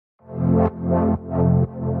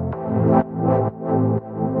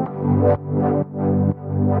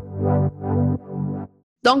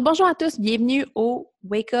Donc, bonjour à tous, bienvenue au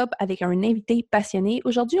Wake Up avec un invité passionné.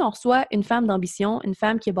 Aujourd'hui, on reçoit une femme d'ambition, une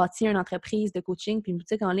femme qui a bâti une entreprise de coaching puis une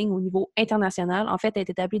boutique en ligne au niveau international. En fait, elle est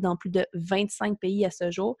établie dans plus de 25 pays à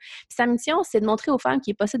ce jour. Puis sa mission, c'est de montrer aux femmes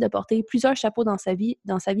qu'il est possible de porter plusieurs chapeaux dans sa vie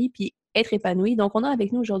puis être épanouie. Donc, on a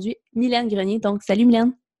avec nous aujourd'hui Mylaine Grenier. Donc, salut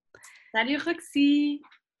Mylaine. Salut Roxy!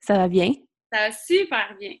 Ça va bien? Ça va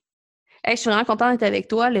super bien. Hey, je suis vraiment contente d'être avec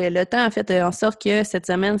toi. Le temps a fait en sorte que cette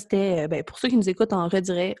semaine, c'était, pour ceux qui nous écoutent, on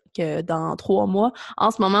redirait que dans 3 mois,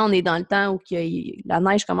 en ce moment, on est dans le temps où la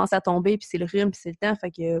neige commence à tomber, puis c'est le rhume, puis c'est le temps.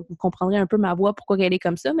 Fait que vous comprendrez un peu ma voix, pourquoi elle est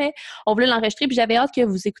comme ça. Mais on voulait l'enregistrer, puis j'avais hâte que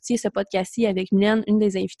vous écoutiez ce podcast-ci avec Mylaine, une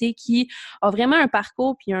des invitées qui a vraiment un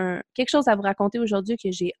parcours, puis quelque chose à vous raconter aujourd'hui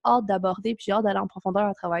que j'ai hâte d'aborder, puis j'ai hâte d'aller en profondeur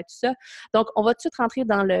à travers tout ça. Donc, on va tout de suite rentrer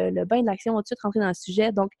dans le bain de l'action, on va tout de suite rentrer dans le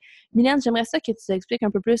sujet. Donc, Mylaine, j'aimerais ça que tu expliques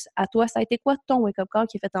un peu plus à toi. Ça a été quoi ton wake-up call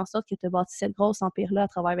qui a fait en sorte que tu as bâti cette grosse empire-là à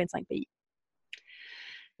travers 25 pays?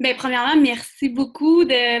 Bien, premièrement, merci beaucoup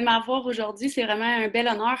de m'avoir aujourd'hui. C'est vraiment un bel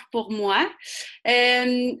honneur pour moi.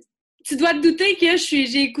 Tu dois te douter que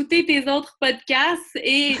j'ai écouté tes autres podcasts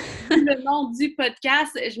et le nom du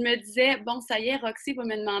podcast, je me disais, bon, ça y est, Roxy va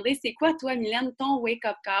me demander, c'est quoi toi, Mylaine, ton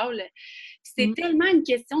wake-up call? C'est tellement une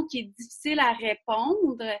question qui est difficile à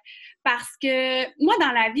répondre parce que moi,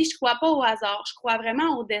 dans la vie, je crois pas au hasard, je crois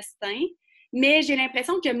vraiment au destin. Mais j'ai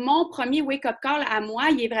l'impression que mon premier wake-up call à moi,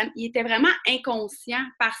 il était vraiment inconscient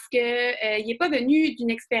parce que il n'est pas venu d'une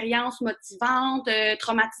expérience motivante,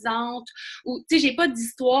 traumatisante, ou tu sais, j'ai pas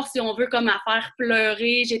d'histoire, si on veut, comme à faire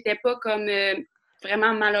pleurer. J'étais pas comme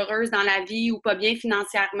vraiment malheureuse dans la vie ou pas bien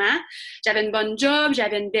financièrement. J'avais une bonne job,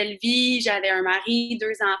 j'avais une belle vie, j'avais un mari, 2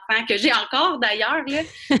 enfants, que j'ai encore d'ailleurs, là.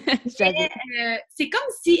 C'est comme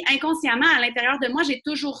si inconsciemment, à l'intérieur de moi, j'ai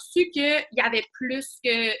toujours su qu'il y avait plus,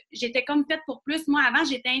 que j'étais comme faite pour plus. Moi, avant,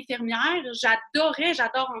 j'étais infirmière.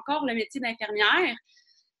 J'adore encore le métier d'infirmière.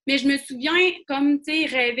 Mais je me souviens, comme, tu sais,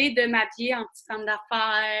 rêver de m'habiller en petite femme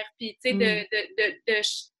d'affaires, puis, tu sais,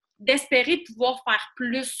 d'espérer pouvoir faire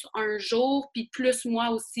plus un jour, puis plus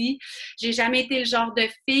moi aussi. J'ai jamais été le genre de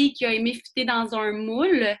fille qui a aimé fitter dans un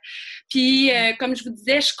moule. Puis, comme je vous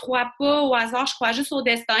disais, je crois pas au hasard, je crois juste au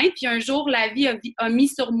destin. Puis un jour, la vie a mis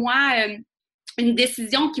sur moi une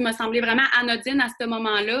décision qui m'a semblé vraiment anodine à ce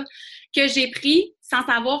moment-là, que j'ai pris sans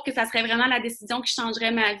savoir que ça serait vraiment la décision qui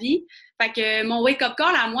changerait ma vie. Fait que mon wake-up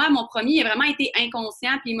call à moi, mon premier, il a vraiment été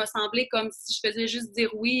inconscient, puis il m'a semblé comme si je faisais juste dire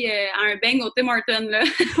oui à un bang au Tim Hortons, là.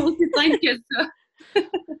 Aussi simple que ça.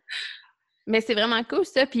 Mais c'est vraiment cool,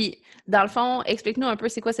 ça. Puis, dans le fond, explique-nous un peu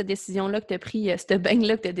c'est quoi cette décision-là que tu as pris, ce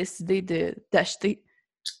bang-là que tu as décidé d'acheter.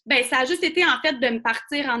 Bien, ça a juste été, en fait, de me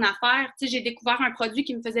partir en affaires. Tu sais, j'ai découvert un produit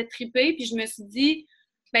qui me faisait triper, puis je me suis dit,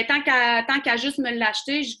 bien, tant qu'à juste me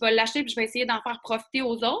l'acheter, je vais l'acheter, puis je vais essayer d'en faire profiter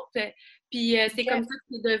aux autres. Puis c'est comme ça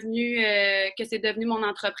que c'est devenu mon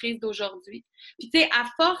entreprise d'aujourd'hui. Puis tu sais, à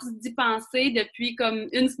force d'y penser depuis comme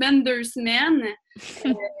 1 semaine, 2 semaines,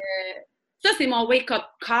 ça c'est mon wake-up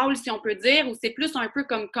call, si on peut dire, ou c'est plus un peu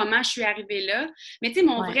comme comment je suis arrivée là. Mais tu sais,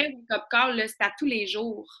 mon vrai wake-up call, là, c'est à tous les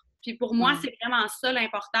jours. Puis pour moi, c'est vraiment ça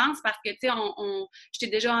l'importance parce que, tu sais, je t'ai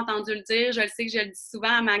déjà entendu le dire, je le sais que je le dis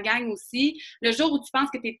souvent à ma gang aussi. Le jour où tu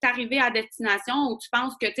penses que tu es arrivé à destination, où tu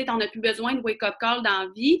penses que, tu sais, t'en as plus besoin de wake-up call dans la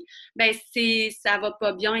vie, ben ça va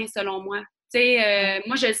pas bien selon moi. Tu sais,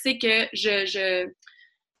 moi, je sais que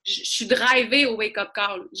je suis drivée au wake-up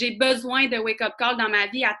call. J'ai besoin de wake-up call dans ma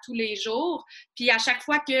vie à tous les jours. Puis à chaque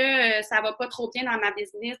fois que ça va pas trop bien dans ma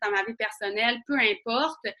business, dans ma vie personnelle, peu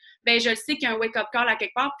importe, ben je sais qu'il y a un wake-up call à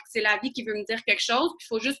quelque part, puis que c'est la vie qui veut me dire quelque chose, puis il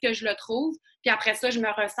faut juste que je le trouve. Puis après ça, je me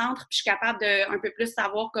recentre, puis je suis capable de un peu plus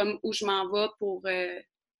savoir comme où je m'en vais pour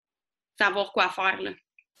savoir quoi faire, là.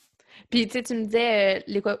 Puis, tu sais, tu me disais,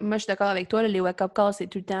 moi, je suis d'accord avec toi, là, les wake-up calls, c'est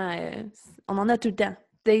tout le temps, on en a tout le temps.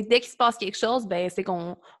 Dès qu'il se passe quelque chose, ben c'est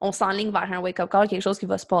qu'on s'enligne vers un wake-up call, quelque chose qui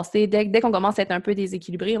va se passer. Dès qu'on commence à être un peu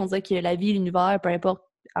déséquilibré, on dirait que la vie, l'univers, peu importe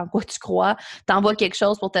en quoi tu crois, t'envoies quelque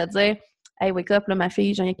chose pour te dire « Hey, wake up, là, ma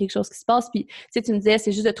fille, genre, il y a quelque chose qui se passe. » Puis, tu sais, tu me disais,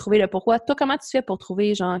 c'est juste de trouver le pourquoi. Toi, comment tu fais pour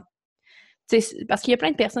trouver, genre, parce qu'il y a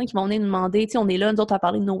plein de personnes qui vont venir nous demander, on est là, nous autres, à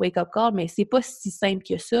parler de nos wake-up calls, mais c'est pas si simple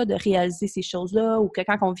que ça de réaliser ces choses-là ou que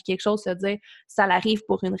quand on vit quelque chose, se dire ça l'arrive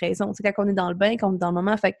pour une raison. Quand on est dans le bain, quand on est dans le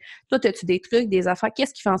moment. Fait que toi, as-tu des trucs, des affaires?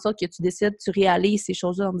 Qu'est-ce qui fait en sorte que tu décides, tu réalises ces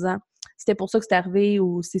choses-là en disant c'était pour ça que c'est arrivé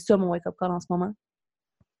ou c'est ça mon wake-up call en ce moment?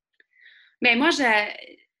 Bien, moi,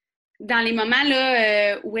 dans les moments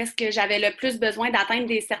là, où est-ce que j'avais le plus besoin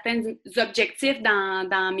d'atteindre certains objectifs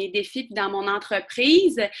dans mes défis puis dans mon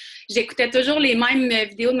entreprise, j'écoutais toujours les mêmes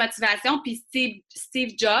vidéos de motivation. Puis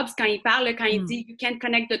Steve Jobs, quand il parle, quand il dit « You can't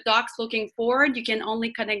connect the dots looking forward, you can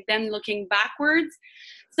only connect them looking backwards »,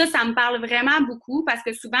 Ça me parle vraiment beaucoup parce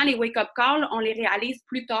que souvent, les wake-up calls, on les réalise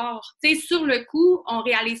plus tard. Tu sais, sur le coup, on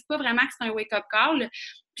réalise pas vraiment que c'est un wake-up call.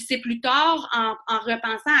 Puis c'est plus tard, en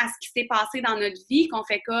repensant à ce qui s'est passé dans notre vie, qu'on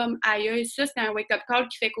fait comme « Aïe, ça, c'est un wake-up call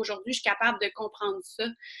qui fait qu'aujourd'hui, je suis capable de comprendre ça. »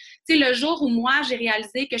 Tu sais, le jour où moi, j'ai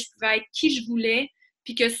réalisé que je pouvais être qui je voulais,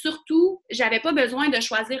 puis que surtout, j'avais pas besoin de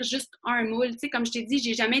choisir juste un moule. Tu sais, comme je t'ai dit,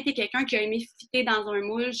 j'ai jamais été quelqu'un qui a aimé fitter dans un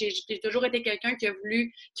moule. J'ai toujours été quelqu'un qui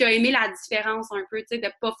a aimé la différence un peu, tu sais, de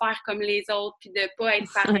pas faire comme les autres, puis de pas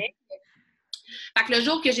être pareil. Fait que le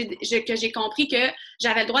jour que j'ai compris que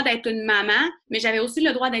j'avais le droit d'être une maman, mais j'avais aussi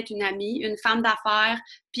le droit d'être une amie, une femme d'affaires,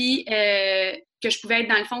 puis que je pouvais être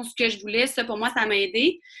dans le fond ce que je voulais, ça pour moi, ça m'a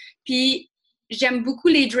aidé. Puis j'aime beaucoup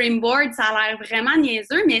les dream boards, ça a l'air vraiment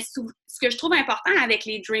niaiseux, mais ce que je trouve important avec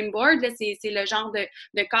les dream boards, là, c'est le genre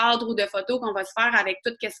de cadre ou de photo qu'on va se faire avec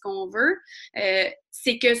tout ce qu'on veut.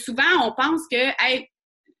 C'est que souvent, on pense que, hey,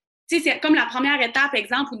 tu sais, c'est comme la première étape,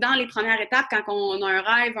 exemple, ou dans les premières étapes, quand on a un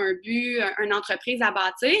rêve, un but, une entreprise à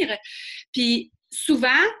bâtir. Puis souvent,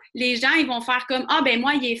 les gens, ils vont faire comme « Ah, ben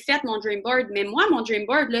moi, il est fait, mon dream board. » Mais moi, mon dream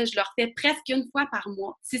board, là, je le refais presque une fois par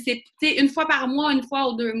mois. Si c'est, tu sais, une fois par mois, une fois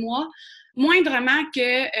ou 2 mois, moindrement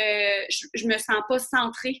que je me sens pas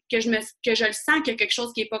centrée, que je le sens qu'il y a quelque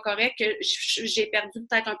chose qui est pas correct, que j'ai perdu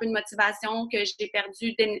peut-être un peu de motivation,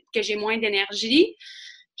 que j'ai moins d'énergie.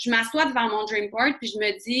 Je m'assois devant mon dream board puis je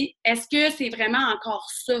me dis, est-ce que c'est vraiment encore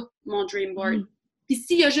ça, mon dream board? Puis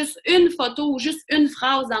s'il y a juste une photo ou juste une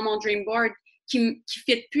phrase dans mon dream board qui ne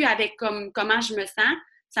fit plus avec comment je me sens,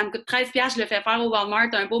 ça me coûte 13$, je le fais faire au Walmart,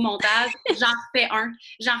 un beau montage, j'en refais un.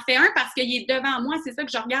 J'en refais un parce qu'il est devant moi, c'est ça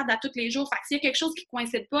que je regarde à tous les jours. Fait que s'il y a quelque chose qui ne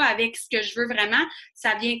coïncide pas avec ce que je veux vraiment,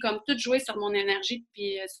 ça vient comme tout jouer sur mon énergie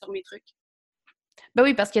puis sur mes trucs. Ben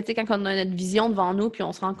oui, parce que, tu sais, quand on a notre vision devant nous, puis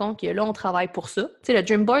on se rend compte que là, on travaille pour ça. Tu sais, le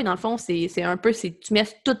dream board, dans le fond, c'est un peu, tu mets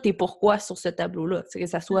tous tes pourquoi sur ce tableau-là. Tu sais, que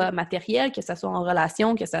ça soit matériel, que ça soit en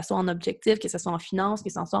relation, que ça soit en objectif, que ça soit en finance, que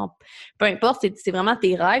ça soit en... Peu importe, c'est vraiment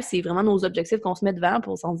tes rêves, c'est vraiment nos objectifs qu'on se met devant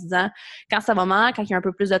pour en se disant, quand ça va mal, quand il y a un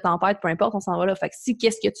peu plus de tempête, peu importe, on s'en va là. Fait que si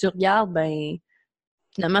qu'est-ce que tu regardes, ben...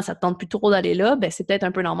 finalement, ça te tente plus trop d'aller là, ben c'est peut-être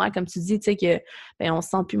un peu normal, comme tu dis, tu sais, que ben on se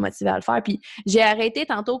sent plus motivé à le faire. Puis j'ai arrêté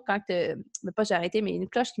tantôt quand pas j'ai arrêté, mais une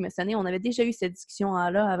cloche qui me sonnait, on avait déjà eu cette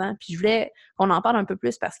discussion-là avant, puis je voulais qu'on en parle un peu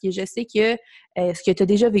plus parce que je sais que ce que tu as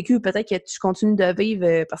déjà vécu, peut-être que tu continues de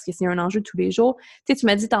vivre parce que c'est un enjeu tous les jours. Tu sais, tu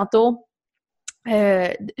m'as dit tantôt,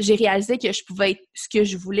 j'ai réalisé que je pouvais être ce que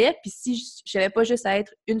je voulais, puis si je n'avais pas juste à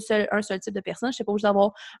être un seul type de personne, je n'étais pas obligée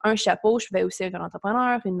d'avoir un chapeau, je pouvais aussi être un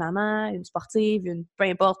entrepreneur, une maman, une sportive, peu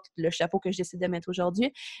importe le chapeau que je décide de mettre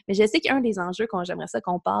aujourd'hui. Mais je sais qu'un des enjeux quand j'aimerais ça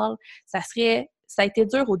qu'on parle, ça a été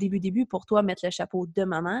dur au début pour toi mettre le chapeau de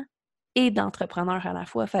maman et d'entrepreneur à la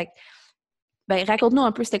fois. Fait que, ben, raconte-nous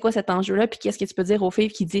un peu c'était quoi cet enjeu-là, puis qu'est-ce que tu peux dire aux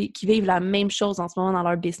filles qui vivent la même chose en ce moment dans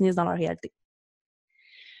leur business, dans leur réalité.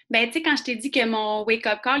 Ben, tu sais, quand je t'ai dit que mon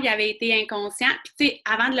wake-up call, il avait été inconscient, puis tu sais,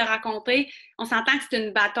 avant de le raconter, on s'entend que c'est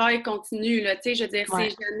une bataille continue, là, tu sais, je veux dire,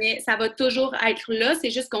 ça va toujours être là,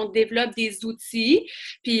 c'est juste qu'on développe des outils,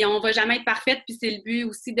 puis on va jamais être parfaite, puis c'est le but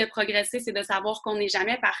aussi de progresser, c'est de savoir qu'on n'est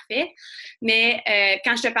jamais parfait. Mais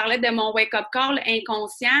quand je te parlais de mon wake-up call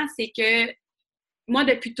inconscient, c'est que moi,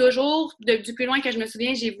 depuis toujours, du plus loin que je me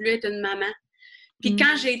souviens, j'ai voulu être une maman. Puis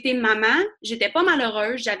quand j'ai été maman, j'étais pas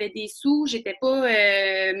malheureuse, j'avais des sous, j'étais pas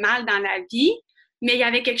mal dans la vie, mais il y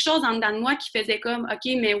avait quelque chose en dedans de moi qui faisait comme «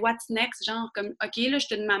 OK, mais what's next? » Genre comme « OK, là, je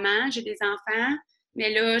suis une maman, j'ai des enfants,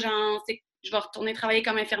 mais là, genre, je vais retourner travailler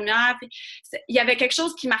comme infirmière. » Il y avait quelque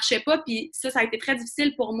chose qui marchait pas, puis ça a été très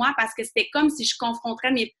difficile pour moi parce que c'était comme si je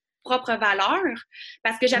confronterais mes propres valeurs,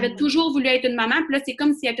 parce que j'avais toujours voulu être une maman, puis là, c'est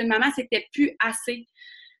comme si être une maman, c'était plus assez.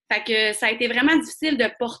 Fait que ça a été vraiment difficile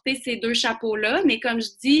de porter ces 2 chapeaux-là, mais comme je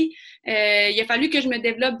dis, il a fallu que je me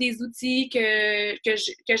développe des outils,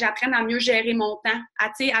 que j'apprenne à mieux gérer mon temps,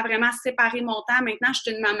 à vraiment séparer mon temps. Maintenant, je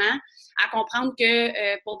suis une maman, à comprendre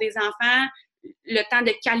que pour des enfants, le temps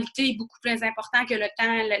de qualité est beaucoup plus important que le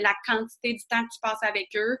temps, la quantité du temps que tu passes avec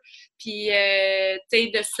eux. Puis,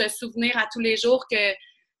 de se souvenir à tous les jours que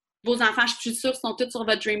vos enfants, je suis sûre, sont tous sur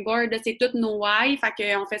votre dream board. C'est tous nos why. Fait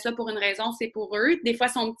qu'on fait ça pour une raison, c'est pour eux. Des fois,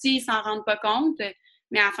 ils sont petits, ils s'en rendent pas compte.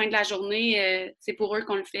 Mais à la fin de la journée, c'est pour eux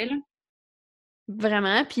qu'on le fait, là.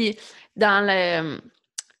 Vraiment. Puis, dans le... Tu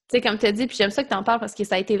sais, comme tu as dit, puis j'aime ça que tu en parles parce que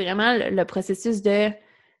ça a été vraiment le processus de...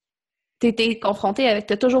 T'étais confrontée avec...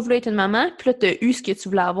 T'as toujours voulu être une maman, puis là, t'as eu ce que tu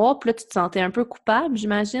voulais avoir, puis là, tu te sentais un peu coupable,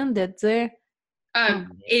 j'imagine, de te dire...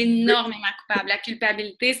 Énormément coupable. La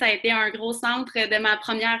culpabilité, ça a été un gros centre de ma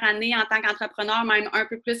première année en tant qu'entrepreneur, même un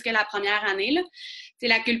peu plus que la première année, là. C'est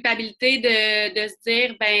la culpabilité de se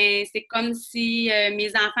dire, ben c'est comme si mes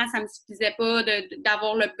enfants, ça me suffisait pas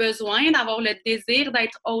d'avoir le besoin, d'avoir le désir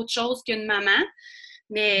d'être autre chose qu'une maman.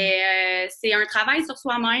 Mais c'est un travail sur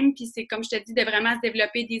soi-même, puis c'est, comme je te dis, de vraiment se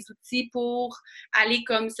développer des outils pour aller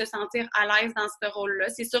comme se sentir à l'aise dans ce rôle-là.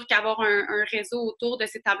 C'est sûr qu'avoir un réseau autour, de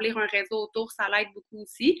s'établir un réseau autour, ça l'aide beaucoup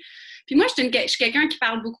aussi. Puis moi, je suis quelqu'un qui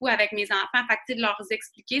parle beaucoup avec mes enfants, fait que de leur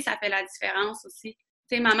expliquer, ça fait la différence aussi.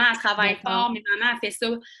 Tu sais, maman, elle travaille fort, mais maman, elle fait ça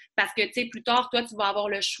parce que, tu sais, plus tard, toi, tu vas avoir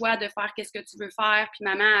le choix de faire qu'est-ce que tu veux faire, puis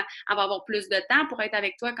maman, elle va avoir plus de temps pour être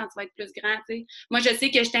avec toi quand tu vas être plus grand, tu sais. Moi, je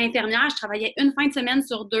sais que j'étais infirmière, je travaillais une fin de semaine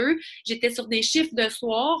sur 2, j'étais sur des chiffres de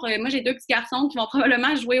soir. Moi, j'ai 2 petits garçons qui vont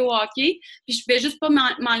probablement jouer au hockey, puis je pouvais juste pas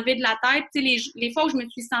m'enlever de la tête. Tu sais, les fois où je me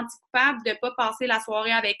suis sentie coupable de pas passer la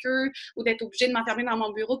soirée avec eux ou d'être obligée de m'enfermer dans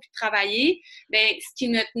mon bureau puis de travailler, bien, ce qui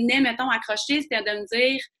me tenait, mettons, accroché, c'était de me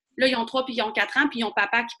dire... Là, ils ont 3 puis ils ont 4 ans, puis ils ont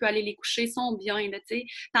papa qui peut aller les coucher, ils sont bien, là, tu sais.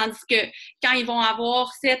 Tandis que quand ils vont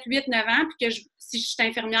avoir 7, 8, 9 ans, puis que si je suis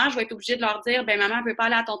infirmière, je vais être obligée de leur dire, ben maman ne peut pas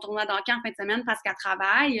aller à ton tournoi de hockey en fin de semaine parce qu'elle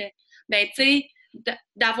travaille. Ben, tu sais,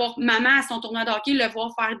 d'avoir maman à son tournoi de hockey, le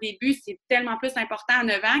voir faire des buts, c'est tellement plus important à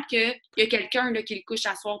 9 ans qu'il y a quelqu'un là, qui le couche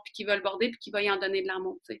à soir, puis qui va le border, puis qui va y en donner de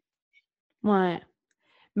l'amour, tu sais. Ouais.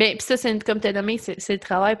 Bien, puis ça, c'est comme tu as nommé, c'est le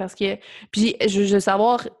travail parce que... Puis, je veux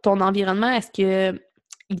savoir, ton environnement, est-ce que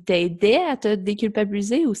il t'aidait à te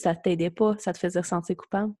déculpabiliser ou ça t'aidait pas? Ça te faisait sentir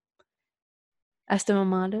coupable à ce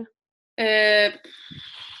moment-là?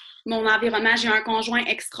 Mon environnement, j'ai un conjoint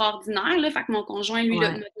extraordinaire, là, fait que mon conjoint, lui,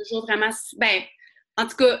 là, m'a toujours vraiment... Ben, en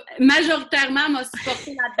tout cas, majoritairement, m'a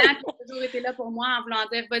supporté là-dedans, puis a toujours été là pour moi en voulant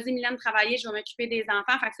dire « Vas-y, Mylaine, travailler, je vais m'occuper des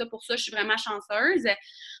enfants. » Fait que ça, pour ça, je suis vraiment chanceuse.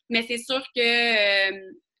 Mais c'est sûr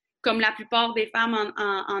que... comme la plupart des femmes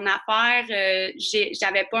en affaires,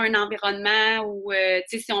 j'avais pas un environnement où, tu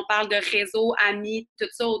sais, si on parle de réseau, amis, tout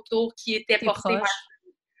ça autour qui était porté vers...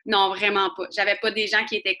 Non, vraiment pas. J'avais pas des gens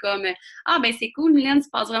qui étaient comme « Ah, ben c'est cool, Mylaine, tu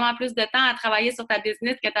passes vraiment plus de temps à travailler sur ta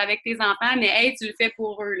business que t'es avec tes enfants, mais hey, tu le fais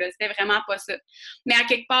pour eux. » là. C'était vraiment pas ça. Mais à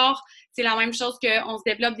quelque part, c'est la même chose qu'on se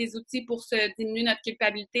développe des outils pour se diminuer notre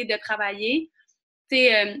culpabilité de travailler. Tu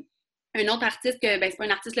sais, un autre artiste, ben c'est pas un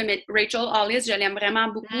artiste, là, mais Rachel Hollis, je l'aime vraiment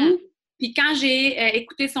beaucoup. Puis quand j'ai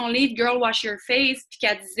écouté son livre « Girl, Wash Your Face », puis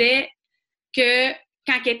qu'elle disait que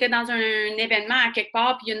quand elle était dans un événement à quelque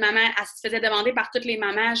part, puis une maman, elle se faisait demander par toutes les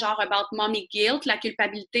mamans, genre « about mommy guilt », la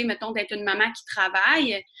culpabilité, mettons, d'être une maman qui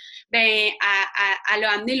travaille, ben elle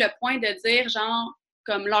a amené le point de dire, genre,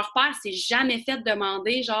 comme leur père s'est jamais fait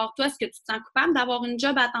demander, genre, toi, est-ce que tu te sens coupable d'avoir une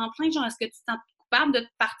job à temps plein? Genre, est-ce que tu te sens coupable de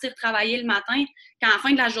partir travailler le matin? Quand à la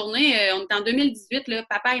fin de la journée, on est en 2018, là,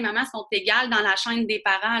 papa et maman sont égales dans la chaîne des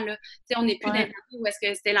parents. Là. On n'est plus dans une où est-ce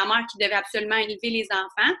que c'était la mère qui devait absolument élever les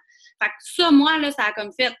enfants. Fait que ça, moi, là, ça a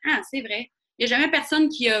comme fait « Ah, c'est vrai. » Il n'y a jamais personne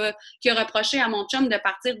qui a reproché à mon chum de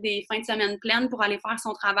partir des fins de semaine pleines pour aller faire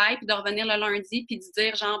son travail, puis de revenir le lundi, puis de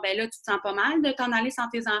dire genre « Ben là, tu te sens pas mal de t'en aller sans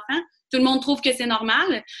tes enfants? » Tout le monde trouve que c'est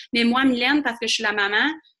normal, mais moi, Mylaine, parce que je suis la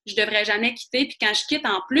maman, je devrais jamais quitter, puis quand je quitte,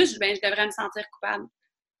 en plus, ben, je devrais me sentir coupable.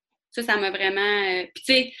 Ça m'a vraiment... Puis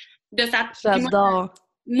tu sais, de ça... J'adore.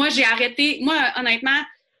 Moi, j'ai arrêté... Moi, honnêtement...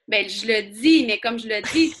 Ben, je le dis, mais comme je le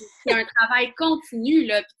dis, c'est un travail continu,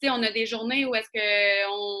 là. Puis, tu sais, on a des journées où est-ce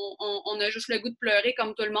qu'on a juste le goût de pleurer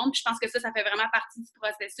comme tout le monde. Puis, je pense que ça fait vraiment partie du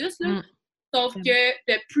processus, là. Sauf que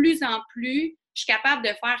de plus en plus, je suis capable de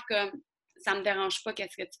faire comme ça me dérange pas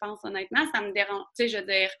qu'est-ce que tu penses, honnêtement. Ça me dérange. Tu sais, je veux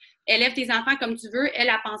dire, élève tes enfants comme tu veux, elle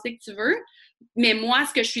a pensé que tu veux. Mais moi,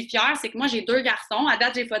 ce que je suis fière, c'est que moi, j'ai 2 garçons. À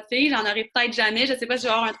date, j'ai pas de filles. J'en aurai peut-être jamais. Je sais pas si je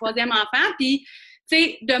vais avoir un 3e enfant. Puis, tu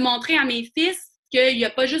sais, de montrer à mes fils qu'il n'y a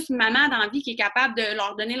pas juste une maman dans la vie qui est capable de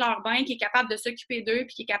leur donner leur bain, qui est capable de s'occuper d'eux,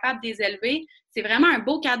 puis qui est capable de les élever. C'est vraiment un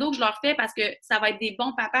beau cadeau que je leur fais parce que ça va être des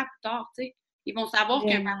bons papas plus tard, tu sais. Ils vont savoir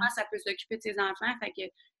qu'un papa, ça peut s'occuper de ses enfants. Fait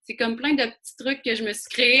que c'est comme plein de petits trucs que je me suis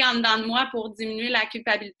créés en dedans de moi pour diminuer la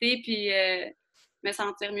culpabilité puis me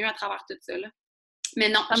sentir mieux à travers tout ça, là. Mais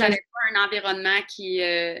non, j'avais pas un environnement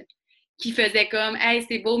qui faisait comme « Hey,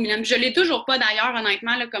 c'est beau, Mylaine. » Je l'ai toujours pas d'ailleurs,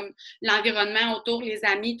 honnêtement, là, comme l'environnement autour, les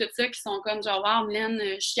amis, tout ça, qui sont comme genre « Wow, Mylaine,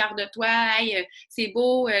 je suis fière de toi. Hey, c'est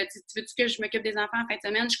beau. Tu veux-tu que je m'occupe des enfants en fin de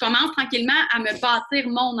semaine? » Je commence tranquillement à me bâtir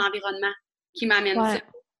mon environnement qui m'amène ça.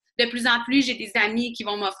 De plus en plus, j'ai des amis qui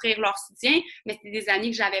vont m'offrir leur soutien, mais c'est des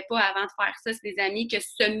amis que j'avais pas avant de faire ça. C'est des amis que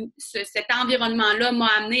cet environnement-là m'a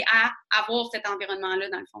amené à avoir cet environnement-là,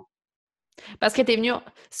 dans le fond. Parce que t'es venue...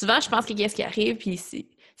 Souvent, je pense que qu'est-ce qui arrive, puis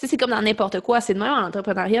c'est sais, c'est comme dans n'importe quoi. C'est de même en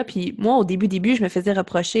entrepreneuriat. Puis moi, au début, je me faisais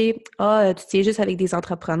reprocher, tu tiens juste avec des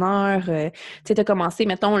entrepreneurs. Tu sais, t'as commencé,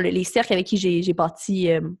 mettons, les cercles avec qui j'ai bâti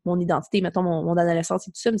mon identité, mettons, mon adolescence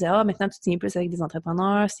et tout ça, me disaient, maintenant, tu tiens plus avec des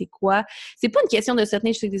entrepreneurs. C'est quoi? C'est pas une question de se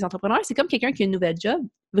tenir juste avec des entrepreneurs. C'est comme quelqu'un qui a une nouvelle job.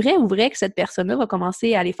 Vrai ou vrai que cette personne-là va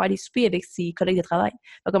commencer à aller faire des soupers avec ses collègues de travail,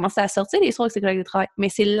 va commencer à sortir les soirs avec ses collègues de travail. Mais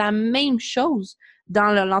c'est la même chose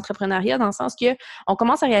dans l'entrepreneuriat, dans le sens que on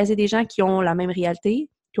commence à réaliser des gens qui ont la même réalité,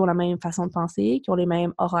 qui ont la même façon de penser, qui ont les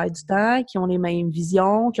mêmes horaires du temps, qui ont les mêmes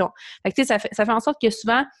visions, Fait que, tu sais, ça fait en sorte que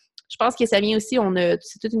souvent, je pense que ça vient aussi,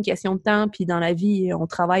 c'est toute une question de temps, puis dans la vie, on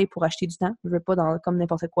travaille pour acheter du temps, je veux pas comme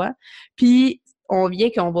n'importe quoi. Puis, on vient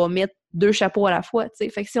qu'on va mettre 2 chapeaux à la fois, tu sais.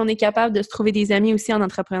 Fait que si on est capable de se trouver des amis aussi en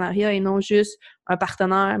entrepreneuriat et non juste un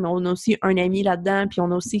partenaire, mais on a aussi un ami là-dedans, puis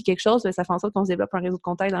on a aussi quelque chose, ça fait en sorte qu'on se développe un réseau de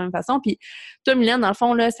contacts de la même façon. Puis toi, Mylaine, dans le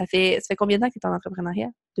fond, là, ça fait combien de temps que tu es en entrepreneuriat?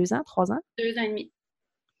 2 ans? 3 ans? 2 ans et demi.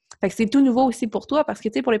 Fait que c'est tout nouveau aussi pour toi, parce que,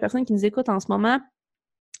 tu sais, pour les personnes qui nous écoutent en ce moment,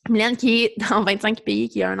 Mylaine qui est dans 25 pays,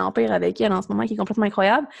 qui a un empire avec elle en ce moment, qui est complètement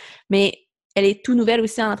incroyable, mais elle est tout nouvelle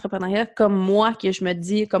aussi en entrepreneuriat, comme moi, que je me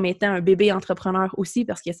dis comme étant un bébé entrepreneur aussi,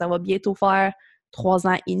 parce que ça va bientôt faire 3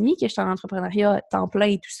 ans et demi que je suis en entrepreneuriat temps plein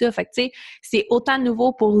et tout ça. Fait que, tu sais, c'est autant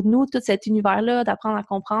nouveau pour nous, tout cet univers-là, d'apprendre à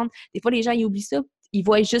comprendre. Des fois, les gens, ils oublient ça. Ils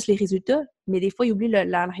voient juste les résultats, mais des fois, ils oublient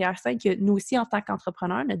l'arrière-scène que nous aussi, en tant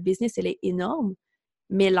qu'entrepreneurs, notre business, elle est énorme.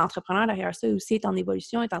 Mais l'entrepreneur derrière ça aussi est en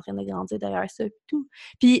évolution, est en train de grandir derrière ça et tout.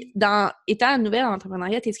 Puis, étant nouvelle en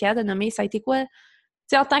entrepreneuriat, tu es capable de nommer, ça a été quoi?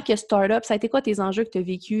 Tu sais, en tant que start-up, ça a été quoi tes enjeux que tu as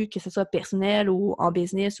vécu, que ce soit personnel ou en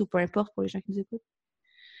business ou peu importe pour les gens qui nous écoutent?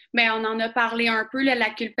 Bien, on en a parlé un peu, là, la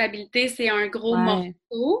culpabilité, c'est un gros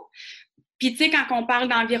morceau. Puis, tu sais, quand on parle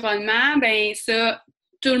d'environnement, ben ça,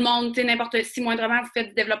 tout le monde, tu sais, n'importe si moindrement vous faites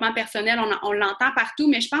du développement personnel, on l'entend partout,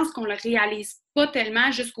 mais je pense qu'on le réalise pas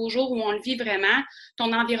tellement jusqu'au jour où on le vit vraiment.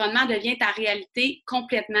 Ton environnement devient ta réalité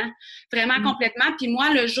complètement, vraiment complètement. Puis moi,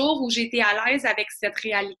 le jour où j'étais à l'aise avec cette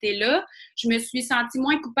réalité-là, je me suis sentie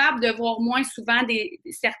moins coupable de voir moins souvent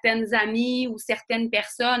certaines amies ou certaines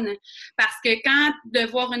personnes. Parce que quand de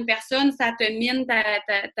voir une personne, ça te mine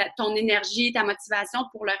ton énergie, ta motivation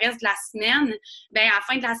pour le reste de la semaine, ben à la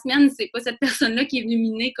fin de la semaine, c'est pas cette personne-là qui est venue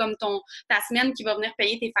miner comme ta semaine qui va venir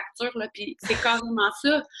payer tes factures, là. Puis c'est carrément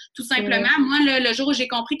ça. Tout simplement, moi, le jour où j'ai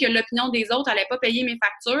compris que l'opinion des autres n'allait pas payer mes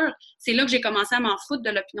factures, c'est là que j'ai commencé à m'en foutre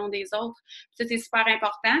de l'opinion des autres. Ça, c'est super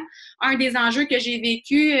important. Un des enjeux que j'ai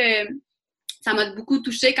vécu, ça m'a beaucoup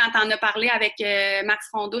touchée quand t'en as parlé avec Max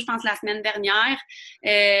Rondeau, je pense, la semaine dernière.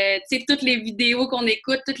 Tu sais, toutes les vidéos qu'on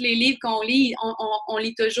écoute, tous les livres qu'on lit, on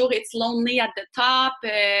lit toujours « It's lonely at the top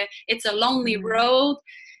it's a lonely road ».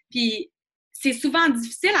 Puis, c'est souvent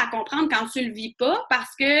difficile à comprendre quand tu le vis pas,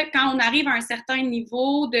 parce que quand on arrive à un certain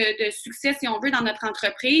niveau de succès, si on veut, dans notre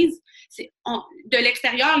entreprise, de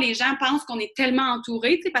l'extérieur, les gens pensent qu'on est tellement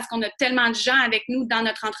entouré, parce qu'on a tellement de gens avec nous dans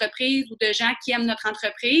notre entreprise ou de gens qui aiment notre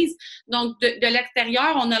entreprise. Donc, de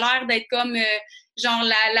l'extérieur, on a l'air d'être comme genre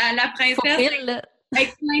la princesse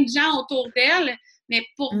avec plein de gens autour d'elle. Mais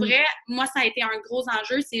pour vrai, moi, ça a été un gros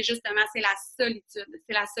enjeu. C'est la solitude.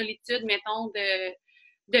 C'est la solitude, mettons,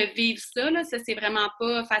 de vivre ça, là. Ça, c'est vraiment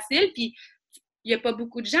pas facile. Puis, il n'y a pas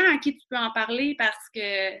beaucoup de gens à qui tu peux en parler parce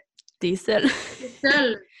que... T'es seule. T'es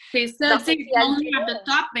seule. Tu sais, mon à the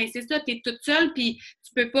top, ben c'est ça, t'es toute seule, puis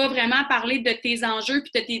tu peux pas vraiment parler de tes enjeux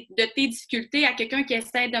puis de tes difficultés à quelqu'un qui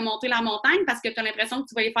essaie de monter la montagne parce que tu as l'impression que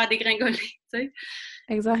tu vas y faire dégringoler, tu sais.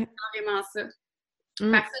 Exact. C'est vraiment ça.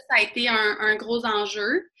 Fait que ça a été un gros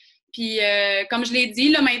enjeu. Puis, comme je l'ai dit,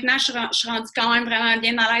 là, maintenant, je suis rendue quand même vraiment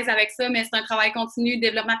bien à l'aise avec ça, mais c'est un travail continu,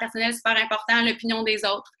 développement personnel super important, l'opinion des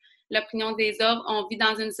autres. L'opinion des autres, on vit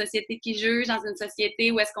dans une société qui juge, dans une société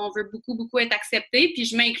où est-ce qu'on veut beaucoup, beaucoup être accepté, puis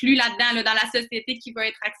je m'inclus là-dedans, là, dans la société qui veut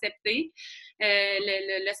être acceptée.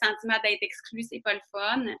 Le sentiment d'être exclu, c'est pas le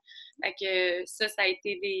fun. Fait que ça a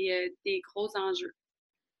été des gros enjeux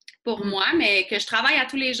pour moi, mais que je travaille à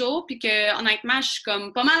tous les jours, puis que honnêtement, je suis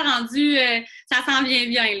comme pas mal rendue, ça s'en vient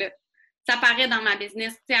bien, là. Ça paraît dans ma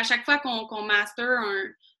business. T'sais, à chaque fois qu'on master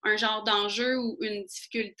un genre d'enjeu ou une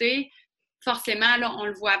difficulté, forcément, là, on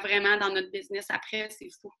le voit vraiment dans notre business après, c'est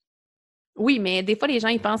fou. Oui, mais des fois, les gens,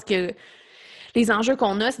 ils pensent que les enjeux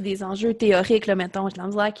qu'on a, c'est des enjeux théoriques, là, mettons. J'ai de la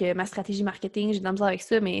misère avec ma stratégie marketing, j'ai de la misère avec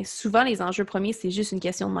ça, mais souvent, les enjeux premiers, c'est juste une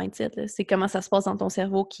question de mindset, là. C'est comment ça se passe dans ton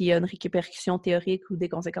cerveau qui a une répercussion théorique ou des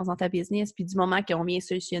conséquences dans ta business. Puis du moment qu'on vient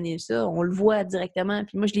solutionner ça, on le voit directement.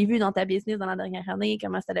 Puis moi, je l'ai vu dans ta business dans la dernière année,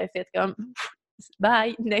 comment ça l'a fait comme «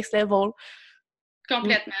 bye, next level ».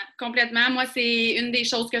 Complètement, complètement. Moi, c'est une des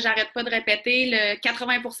choses que j'arrête pas de répéter. Le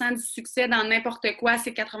 80% du succès dans n'importe quoi,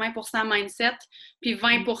 c'est 80% mindset, puis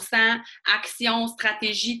 20% action,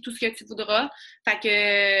 stratégie, tout ce que tu voudras. Fait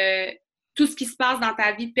que tout ce qui se passe dans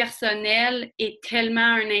ta vie personnelle est tellement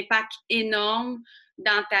un impact énorme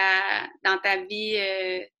dans ta vie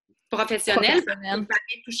professionnelle. Parce que ça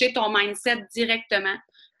va toucher ton mindset directement.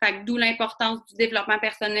 Fait que d'où l'importance du développement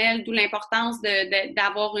personnel, d'où l'importance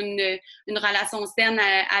d'avoir une relation saine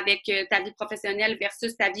avec ta vie professionnelle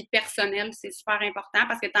versus ta vie personnelle. C'est super important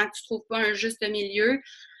parce que tant que tu trouves pas un juste milieu,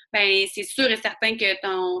 ben c'est sûr et certain que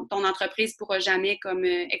ton entreprise pourra jamais comme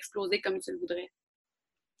exploser comme tu le voudrais.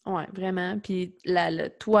 Oui, vraiment. Puis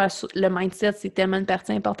toi, le mindset, c'est tellement une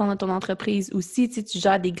partie importante de ton entreprise aussi. Tu sais, tu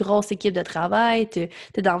gères des grosses équipes de travail, tu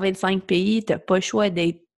es dans 25 pays, tu n'as pas le choix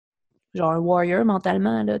d'être genre un warrior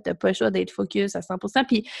mentalement, là. T'as pas le choix d'être focus à 100%.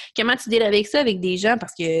 Puis comment tu deals avec ça avec des gens?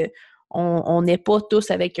 Parce que on n'est pas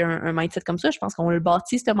tous avec un mindset comme ça. Je pense qu'on le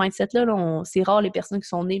bâtit, ce mindset-là. Là. C'est rare les personnes qui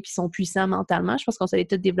sont nées et qui sont puissants mentalement. Je pense qu'on s'est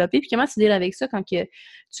tous développés. Puis comment tu deals avec ça quand que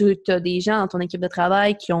tu as des gens dans ton équipe de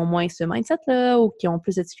travail qui ont moins ce mindset-là ou qui ont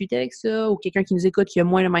plus de difficultés avec ça ou quelqu'un qui nous écoute qui a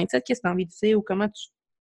moins le mindset? Qu'est-ce que tu as envie de dire ou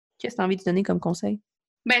qu'est-ce que tu as envie de donner comme conseil?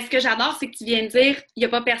 Ben, ce que j'adore, c'est que tu viens de dire, il n'y a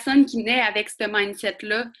pas personne qui naît avec ce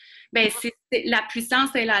mindset-là. Ben, la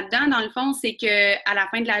puissance est là-dedans, dans le fond, c'est que à la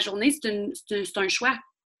fin de la journée, c'est un choix.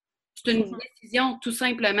 C'est une décision, tout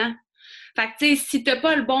simplement. Fait que, tu sais, si t'as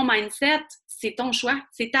pas le bon mindset, c'est ton choix,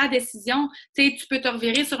 c'est ta décision. Tu sais, tu peux te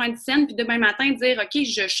revirer sur un dizaine puis demain matin dire, OK,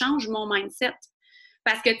 je change mon mindset.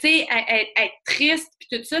 Parce que, tu sais, être triste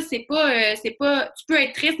puis tout ça, c'est pas, tu peux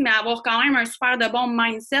être triste, mais avoir quand même un super de bon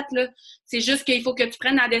mindset, là. C'est juste qu'il faut que tu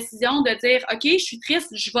prennes la décision de dire, OK, je suis triste,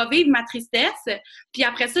 je vais vivre ma tristesse, puis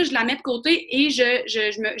après ça, je la mets de côté et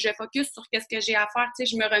je focus sur qu'est-ce que j'ai à faire. Tu sais,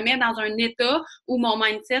 je me remets dans un état où mon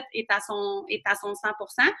mindset est à son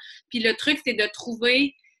 100%. Puis le truc, c'est de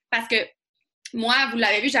trouver, parce que moi, vous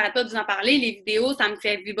l'avez vu, j'arrête pas de vous en parler. Les vidéos, ça me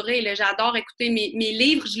fait vibrer. Là. J'adore écouter mes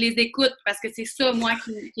livres, je les écoute parce que c'est ça, moi,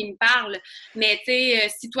 qui me parle. Mais tu sais,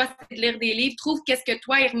 si toi, c'est de lire des livres, trouve qu'est-ce que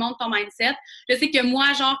toi, il remonte ton mindset. Je sais que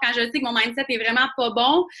moi, genre, quand je sais que mon mindset est vraiment pas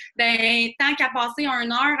bon, ben tant qu'à passer 1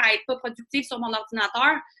 heure à être pas productive sur mon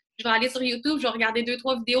ordinateur, je vais aller sur YouTube, je vais regarder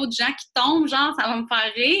 2-3 vidéos de gens qui tombent, genre, ça va me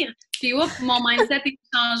faire rire. Puis ouf, mon mindset est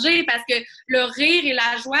changé parce que le rire et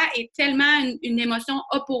la joie est tellement une émotion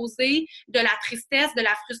opposée de la tristesse, de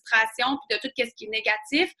la frustration, puis de tout ce qui est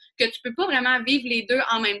négatif, que tu peux pas vraiment vivre les deux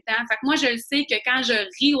en même temps. Fait que moi, je le sais que quand je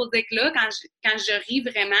ris aux éclats, quand je ris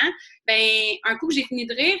vraiment, ben un coup que j'ai fini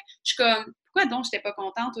de rire, je suis comme, pourquoi donc j'étais pas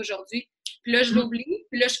contente aujourd'hui? Puis là, je l'oublie.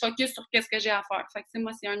 Puis là, je focus sur qu'est-ce que j'ai à faire. Fait que,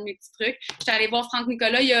 moi, c'est un de mes petits trucs. J'étais allée voir Franck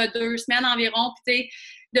Nicolas il y a 2 semaines environ. Puis, tu sais,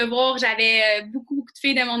 de voir, j'avais beaucoup de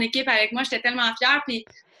filles de mon équipe avec moi. J'étais tellement fière. Puis,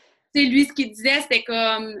 tu sais, lui, ce qu'il disait, c'était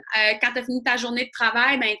comme, quand tu as fini ta journée de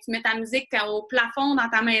travail, ben tu mets ta musique au plafond dans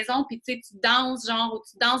ta maison. Puis, tu sais, tu danses, genre, ou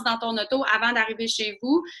tu danses dans ton auto avant d'arriver chez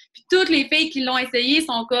vous. Puis, toutes les filles qui l'ont essayé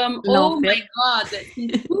sont comme, oh my God,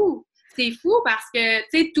 c'est fou! C'est fou parce que, tu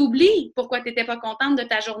sais, t'oublies pourquoi t'étais pas contente de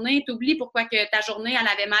ta journée, t'oublies pourquoi que ta journée, elle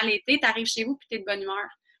avait mal été, t'arrives chez vous puis t'es de bonne humeur.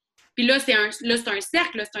 Puis là, c'est un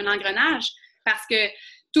cercle, là, c'est un engrenage parce que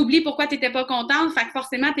t'oublies pourquoi t'étais pas contente, fait que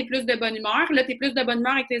forcément, t'es plus de bonne humeur. Là, t'es plus de bonne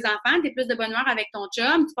humeur avec tes enfants, t'es plus de bonne humeur avec ton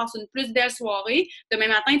chum, tu passes une plus belle soirée. Demain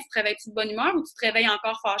matin, tu te réveilles-tu de bonne humeur ou tu te réveilles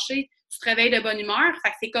encore fâché? Tu te réveilles de bonne humeur. Fait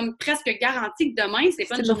que c'est comme presque garanti que demain, c'est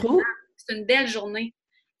pas une journée, c'est une belle journée.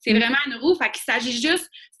 C'est vraiment une roue. Fait qu'il s'agit juste...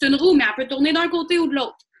 C'est une roue, mais elle peut tourner d'un côté ou de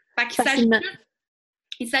l'autre. Fait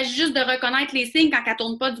qu'il s'agit juste de reconnaître les signes quand elle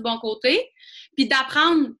tourne pas du bon côté, puis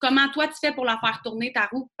d'apprendre comment toi tu fais pour la faire tourner, ta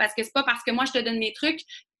roue. Parce que c'est pas parce que moi, je te donne mes trucs,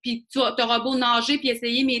 puis tu auras beau nager, puis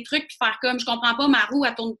essayer mes trucs, puis faire comme, je comprends pas, ma roue,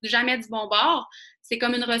 elle tourne jamais du bon bord. C'est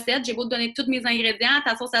comme une recette. J'ai beau te donner tous mes ingrédients,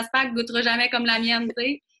 ta sauce à spag goûtera jamais comme la mienne, tu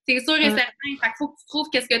sais. C'est sûr et certain. Fait qu'il faut que tu trouves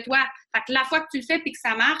qu'est-ce que toi... Fait que la fois que tu le fais puis que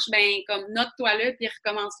ça marche, ben comme note-toi là puis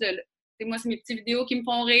recommence-le là. T'sais, moi, c'est mes petites vidéos qui me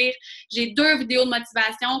font rire. J'ai 2 vidéos de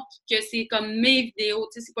motivation que c'est comme mes vidéos.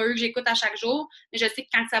 T'sais, c'est pas eux que j'écoute à chaque jour, mais je sais que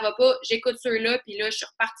quand ça va pas, j'écoute ceux-là puis là, je suis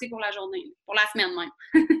repartie pour la journée, pour la semaine même.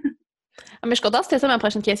 Ah, mais je suis contente, c'était ça ma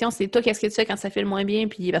prochaine question. C'est toi, qu'est-ce que tu fais quand ça fait le moins bien?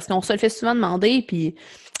 Puis parce qu'on se le fait souvent demander, puis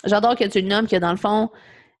j'adore que tu le nommes, que dans le fond,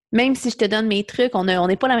 même si je te donne mes trucs, on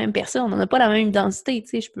n'est pas la même personne, on n'a pas la même identité,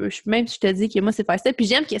 tu sais, même si je te dis que moi, c'est faire ça, puis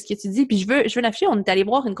j'aime qu'est-ce que tu dis, puis je veux l'afficher, on est allé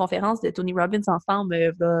voir une conférence de Tony Robbins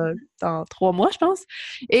ensemble dans 3 mois, je pense,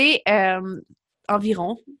 et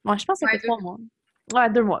environ, ouais, je pense que ça fait 3 mois. Ouais,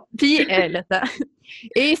 2 mois. Puis le temps.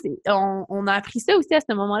 Et on a appris ça aussi à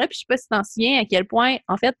ce moment-là, puis je sais pas si tu t'en souviens à quel point,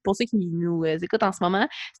 en fait, pour ceux qui nous écoutent en ce moment,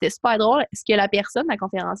 c'était super drôle. Ce que la personne, la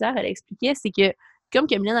conférencière, elle expliquait, c'est que comme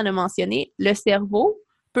que Mylaine l'a mentionné, le cerveau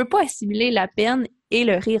peut pas assimiler la peine et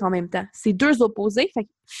le rire en même temps. C'est deux opposés. Fait que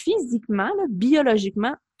physiquement, là,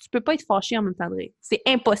 biologiquement, tu peux pas être fâché en même temps de rire. C'est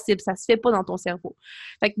impossible. Ça se fait pas dans ton cerveau.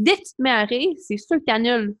 Fait que dès que tu te mets à rire, c'est sûr que tu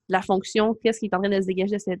annules la fonction, qu'est-ce qui est en train de se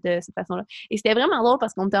dégager de cette façon-là. Et c'était vraiment drôle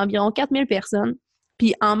parce qu'on était environ 4000 personnes.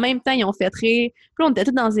 Puis en même temps, ils ont fait rire. Puis on était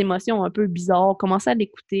tous dans des émotions un peu bizarres. On commençait à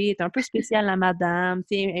l'écouter. C'était un peu spécial, la madame.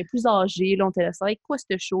 Elle est plus âgée. Là, on était là, c'est quoi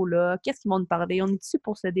ce show-là? Qu'est-ce qu'ils vont nous parler? On est dessus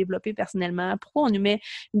pour se développer personnellement. Pourquoi on nous met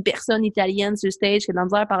une personne italienne sur le stage qui a de la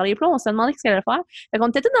misère à parler? Puis là, on se demandait ce qu'elle allait faire. Fait qu'on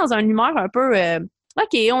était tous dans une humeur un peu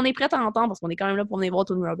OK, on est prêts à entendre parce qu'on est quand même là pour venir voir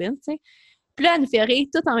Tony Robbins, tu sais. Puis là, elle nous fait rire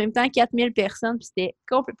tout en même temps, 4000 personnes, puis c'était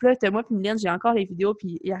complètement... Puis là, t'as moi puis Mylaine, j'ai encore les vidéos,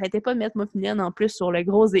 puis il arrêtait pas de mettre moi puis Mylaine en plus sur le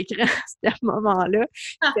gros écran à ce moment-là.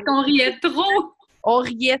 Parce qu'on riait trop! On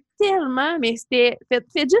riait tellement, mais c'était...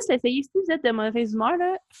 Faites juste l'essayer. Si vous êtes de mauvaise humeur,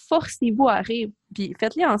 là, forcez-vous à rire. Puis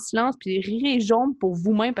faites-le en silence, puis rirez jaune pour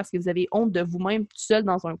vous-même parce que vous avez honte de vous-même tout seul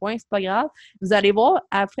dans un coin, c'est pas grave. Vous allez voir,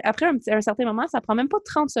 après un certain moment, ça prend même pas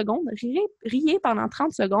 30 secondes. Riez pendant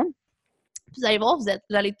 30 secondes. Puis vous allez voir, vous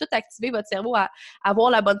allez tout activer votre cerveau à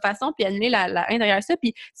voir la bonne façon puis annuler la haine derrière ça.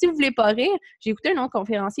 Puis si vous voulez pas rire, j'ai écouté un autre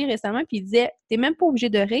conférencier récemment puis il disait « T'es même pas obligé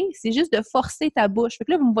de rire, c'est juste de forcer ta bouche. » Fait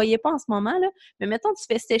que là, vous me voyez pas en ce moment, là, mais mettons tu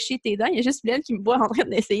fais sécher tes dents. Il y a juste Mylaine qui me voit en train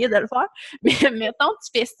d'essayer de le faire. Mais mettons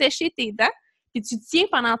tu fais sécher tes dents puis tu tiens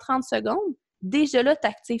pendant 30 secondes. Déjà là, tu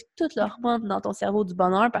actives toute l'hormone dans ton cerveau du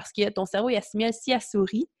bonheur parce que ton cerveau, il assimile si elle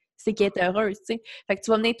sourit, c'est qu'elle est heureuse, tu sais. Fait que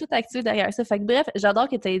tu vas venir tout activer derrière ça. Fait que bref, j'adore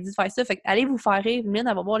que tu aies dit de faire ça. Fait que allez vous faire rire. Mylaine,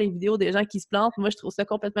 elle va voir les vidéos des gens qui se plantent. Moi, je trouve ça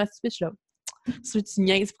complètement stupide. Je suis là, tu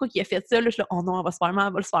niaises. Pourquoi qu'il a fait ça? Là, je suis là, oh non, elle va se faire mal,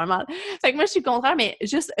 elle va se faire mal. Fait que moi, je suis contraire, mais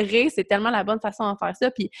juste rire, c'est tellement la bonne façon de faire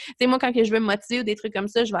ça. Puis, tu sais, moi, quand que je veux me motiver ou des trucs comme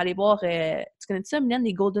ça, je vais aller voir, tu connais ça, Mylaine,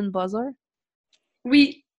 les Golden Buzzer?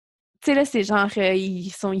 Oui. Tu sais, là, c'est genre,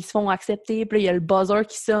 ils se font accepter, puis là, il y a le buzzer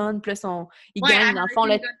qui sonne, puis là, ils gagnent, dans le fond,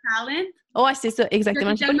 le... Ouais, c'est ça,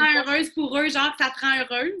 exactement. Je suis tellement heureuse pour eux, genre, ça te rend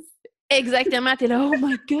heureuse. Exactement, t'es là, oh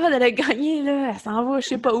my God, elle a gagné, là, elle s'en va, je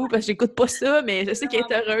sais pas où, parce que j'écoute pas ça, mais je sais qu'elle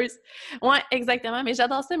est heureuse. Ouais, exactement, mais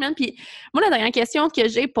j'adore ça, man. Puis moi, la dernière question que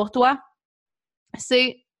j'ai pour toi,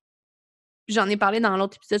 c'est, j'en ai parlé dans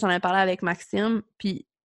l'autre épisode, j'en ai parlé avec Maxime, puis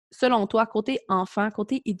selon toi, côté enfant,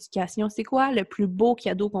 côté éducation, c'est quoi le plus beau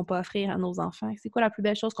cadeau qu'on peut offrir à nos enfants? C'est quoi la plus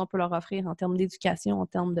belle chose qu'on peut leur offrir en termes d'éducation, en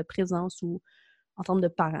termes de présence ou en termes de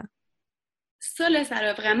parents? Ça, là, ça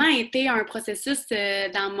a vraiment été un processus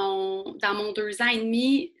dans mon 2 ans et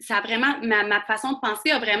demi. Ça a vraiment, ma façon de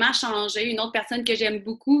penser a vraiment changé. Une autre personne que j'aime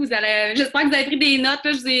beaucoup, j'espère que vous avez pris des notes,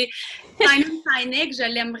 là, Simon Sinek,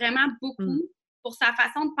 je l'aime vraiment beaucoup pour sa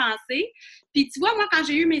façon de penser. Puis tu vois, moi, quand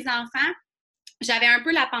j'ai eu mes enfants, j'avais un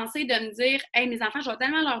peu la pensée de me dire « Hey, mes enfants, je vais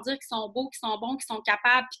tellement leur dire qu'ils sont beaux, qu'ils sont bons, qu'ils sont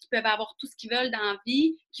capables, puis qu'ils peuvent avoir tout ce qu'ils veulent dans la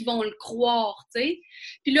vie, qu'ils vont le croire, tu sais. »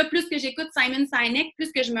 Puis là, plus que j'écoute Simon Sinek,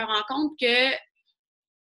 plus que je me rends compte que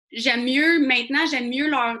j'aime mieux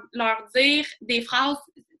leur dire des phrases,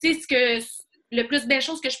 tu sais, le plus belle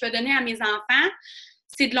chose que je peux donner à mes enfants,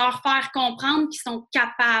 c'est de leur faire comprendre qu'ils sont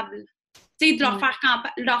capables. Tu sais, de leur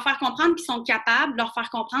faire comprendre qu'ils sont capables, de leur faire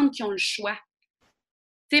comprendre qu'ils ont le choix.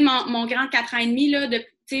 Tu sais, mon grand 4 ans et demi, là,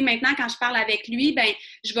 tu sais, maintenant, quand je parle avec lui, ben,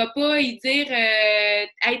 je vais pas lui dire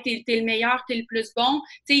hey, t'es le meilleur, t'es le plus bon.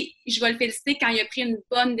 Tu sais, je vais le féliciter quand il a pris une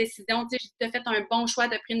bonne décision. Tu sais, t'as fait un bon choix,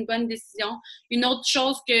 t'as pris une bonne décision. Une autre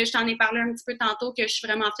chose que je t'en ai parlé un petit peu tantôt, que je suis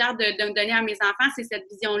vraiment fière de me donner à mes enfants, c'est cette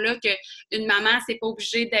vision-là qu'une maman, c'est pas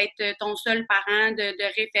obligé d'être ton seul parent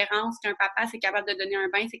de référence, qu'un papa, c'est capable de donner un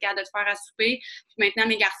bain, c'est capable de te faire à souper. Puis maintenant,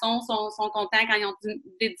 mes garçons sont contents quand ils ont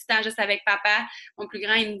du temps juste avec papa. Mon plus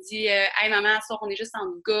grand, il me dit hey maman, ce soir, on est juste en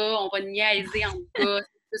gars, on va niaiser en gars,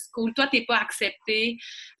 c'est cool. Toi, t'es pas accepté.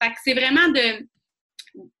 Fait que c'est vraiment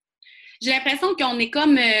j'ai l'impression qu'on est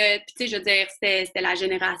comme, puis tu sais, je veux dire, c'était la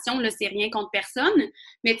génération, là, c'est rien contre personne,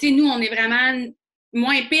 mais tu sais, nous, on est vraiment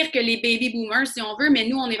moins pire que les baby boomers, si on veut, mais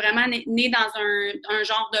nous, on est vraiment nés dans un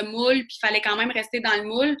genre de moule, puis il fallait quand même rester dans le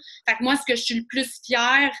moule. Fait que moi, ce que je suis le plus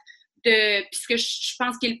fière puis ce que je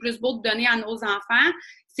pense qu'il est le plus beau de donner à nos enfants,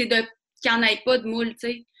 c'est qu'il n'y en ait pas de moule, tu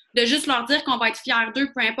sais. De juste leur dire qu'on va être fiers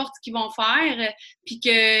d'eux, peu importe ce qu'ils vont faire, puis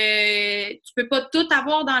que tu peux pas tout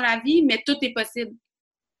avoir dans la vie, mais tout est possible.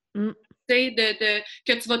 Tu sais,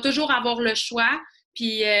 que tu vas toujours avoir le choix,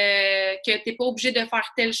 puis que tu n'es pas obligé de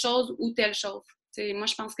faire telle chose ou telle chose. Tu sais, moi,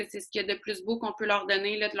 je pense que c'est ce qu'il y a de plus beau qu'on peut leur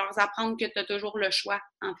donner, là, de leur apprendre que tu as toujours le choix,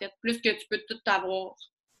 en fait, plus que tu peux tout avoir.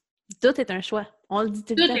 Tout est un choix. On le dit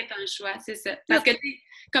tout le temps. Tout est un choix, c'est ça. Parce que,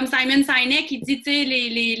 comme Simon Sinek, il dit, tu sais,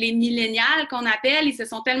 les millénials qu'on appelle, ils se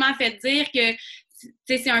sont tellement fait dire que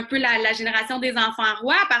c'est un peu la génération des enfants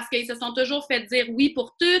rois parce qu'ils se sont toujours fait dire oui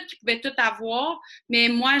pour tout, qu'ils pouvaient tout avoir. Mais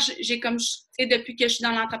moi, j'ai comme, tu sais, depuis que je suis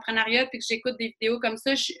dans l'entrepreneuriat puis que j'écoute des vidéos comme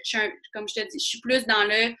ça, comme je te dis, je suis plus dans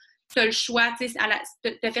t'as le choix, tu sais,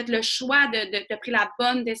 t'as fait le choix t'as pris la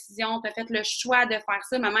bonne décision, t'as fait le choix de faire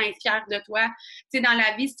ça, maman est fière de toi. Tu sais, dans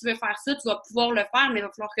la vie, si tu veux faire ça, tu vas pouvoir le faire, mais il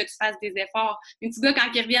va falloir que tu fasses des efforts. Les petits gars, quand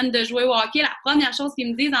ils reviennent de jouer au hockey, la première chose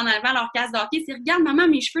qu'ils me disent en enlevant leur casque de hockey, c'est « Regarde, maman,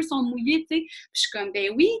 mes cheveux sont mouillés, tu sais. » Puis je suis comme « Ben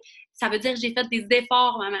oui, ça veut dire que j'ai fait des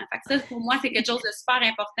efforts, maman. » Fait que ça, pour moi, c'est quelque chose de super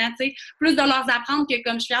important, tu sais. Plus de leur apprendre que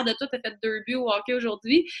comme je suis fière de toi, tu as fait 2 buts au hockey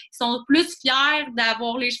aujourd'hui, ils sont plus fiers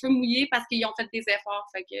d'avoir les cheveux mouillés parce qu'ils ont fait des efforts.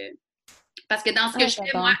 Fait que... Parce que dans ce que je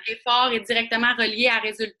fais, moi, effort est directement relié à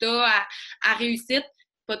résultat, à réussite.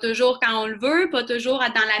 Pas toujours quand on le veut, pas toujours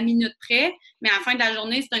dans la minute près, mais à la fin de la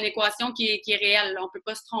journée, c'est une équation qui est réelle. On ne peut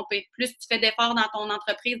pas se tromper. Plus tu fais d'efforts dans ton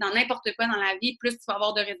entreprise, dans n'importe quoi dans la vie, plus tu vas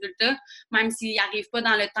avoir de résultats, même s'ils n'arrivent pas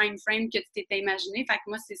dans le time frame que tu t'étais imaginé. Fait que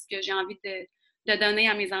moi, c'est ce que j'ai envie de donner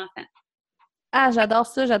à mes enfants. Ah, j'adore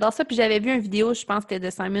ça, j'adore ça. Puis j'avais vu une vidéo, je pense que c'était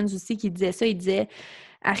de Simons aussi, qui disait ça. Il disait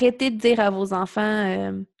 « Arrêtez de dire à vos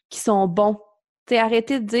enfants qu'ils sont bons. » Tu sais,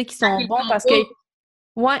 arrêtez de dire qu'ils sont bons parce que...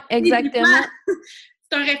 Ouais, exactement.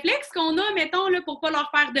 C'est un réflexe qu'on a, mettons, là, pour pas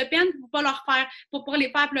leur faire de peine, pour pas les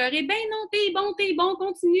faire pleurer. Ben non, t'es bon,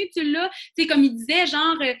 continue, tu l'as. Tu sais, comme il disait,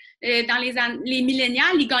 genre, dans les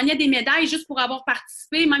millénials, ils gagnaient des médailles juste pour avoir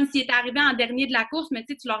participé, même s'ils étaient arrivés en dernier de la course, mais tu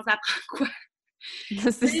sais, tu leur apprends quoi?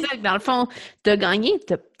 C'est ça, dans le fond, t'as gagné,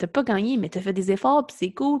 t'as pas gagné, mais t'as fait des efforts, puis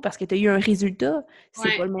c'est cool parce que t'as eu un résultat.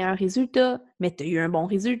 C'est pas le meilleur résultat, mais t'as eu un bon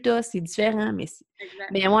résultat, c'est différent.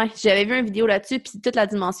 Mais ouais, j'avais vu une vidéo là-dessus, puis toute la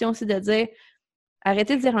dimension aussi de dire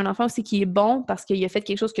arrêtez de dire à un enfant aussi qu'il est bon parce qu'il a fait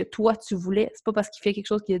quelque chose que toi, tu voulais. C'est pas parce qu'il fait quelque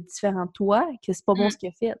chose qui est différent de toi que c'est pas bon ce qu'il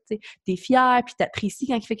a fait. T'es fier, puis t'apprécies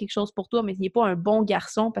quand il fait quelque chose pour toi, mais il n'est pas un bon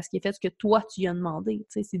garçon parce qu'il a fait ce que toi, tu lui as demandé.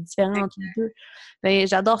 C'est différent entre les deux. Ben,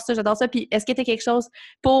 j'adore ça. Puis est-ce que t'as quelque chose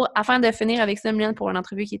afin de finir avec ça, Mylaine, pour une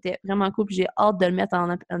entrevue qui était vraiment cool, puis j'ai hâte de le mettre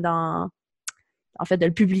en fait, de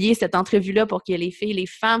le publier, cette entrevue-là, pour que les filles, les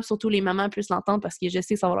femmes, surtout les mamans, puissent l'entendre parce que je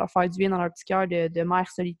sais que ça va leur faire du bien dans leur petit cœur de mère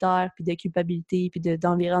solitaire, puis de culpabilité, puis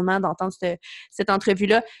d'environnement, d'entendre cette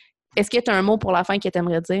entrevue-là. Est-ce que tu as un mot pour la fin que tu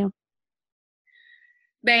aimerais dire?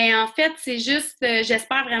 Ben en fait, c'est juste,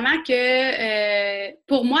 j'espère vraiment que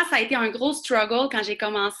pour moi, ça a été un gros struggle quand j'ai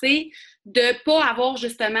commencé de pas avoir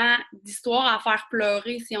justement d'histoire à faire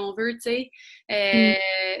pleurer, si on veut, tu sais.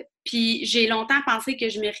 Puis j'ai longtemps pensé que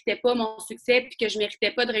je méritais pas mon succès puis que je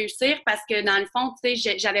méritais pas de réussir parce que dans le fond, tu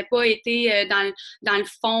sais, j'avais pas été dans le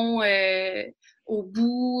fond au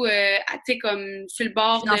bout, tu sais, comme sur le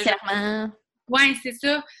bord financièrement. Ouais, c'est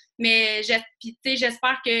ça. Mais puis, tu sais,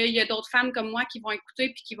 j'espère qu'il y a d'autres femmes comme moi qui vont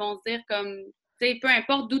écouter puis qui vont se dire comme, tu sais, peu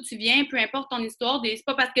importe d'où tu viens, peu importe ton histoire, c'est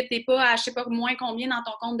pas parce que t'es pas à je sais pas moins combien dans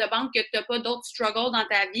ton compte de banque que t'as pas d'autres struggles dans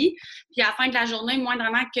ta vie. Puis à la fin de la journée,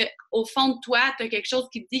 moindrement qu'au fond de toi, t'as quelque chose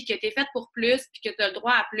qui te dit que t'es faite pour plus puis que t'as le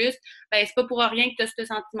droit à plus, ben c'est pas pour rien que t'as ce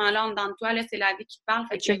sentiment-là en dedans de toi. Là, c'est la vie qui te parle.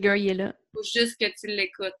 Le trigger, il est là. Faut juste que tu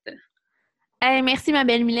l'écoutes. Hey, merci ma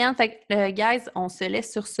belle Mylaine. Fait que, guys, on se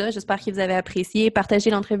laisse sur ça. J'espère que vous avez apprécié.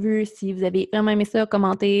 Partagez l'entrevue si vous avez vraiment aimé ça.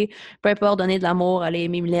 Commentez. Peu importe, donnez de l'amour. Allez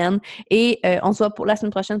aimer Mylaine. Et on se voit pour la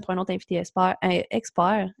semaine prochaine pour un autre invité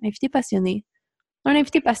invité passionné. Un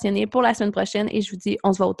invité passionné pour la semaine prochaine. Et je vous dis,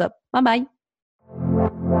 on se voit au top. Bye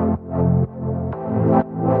bye!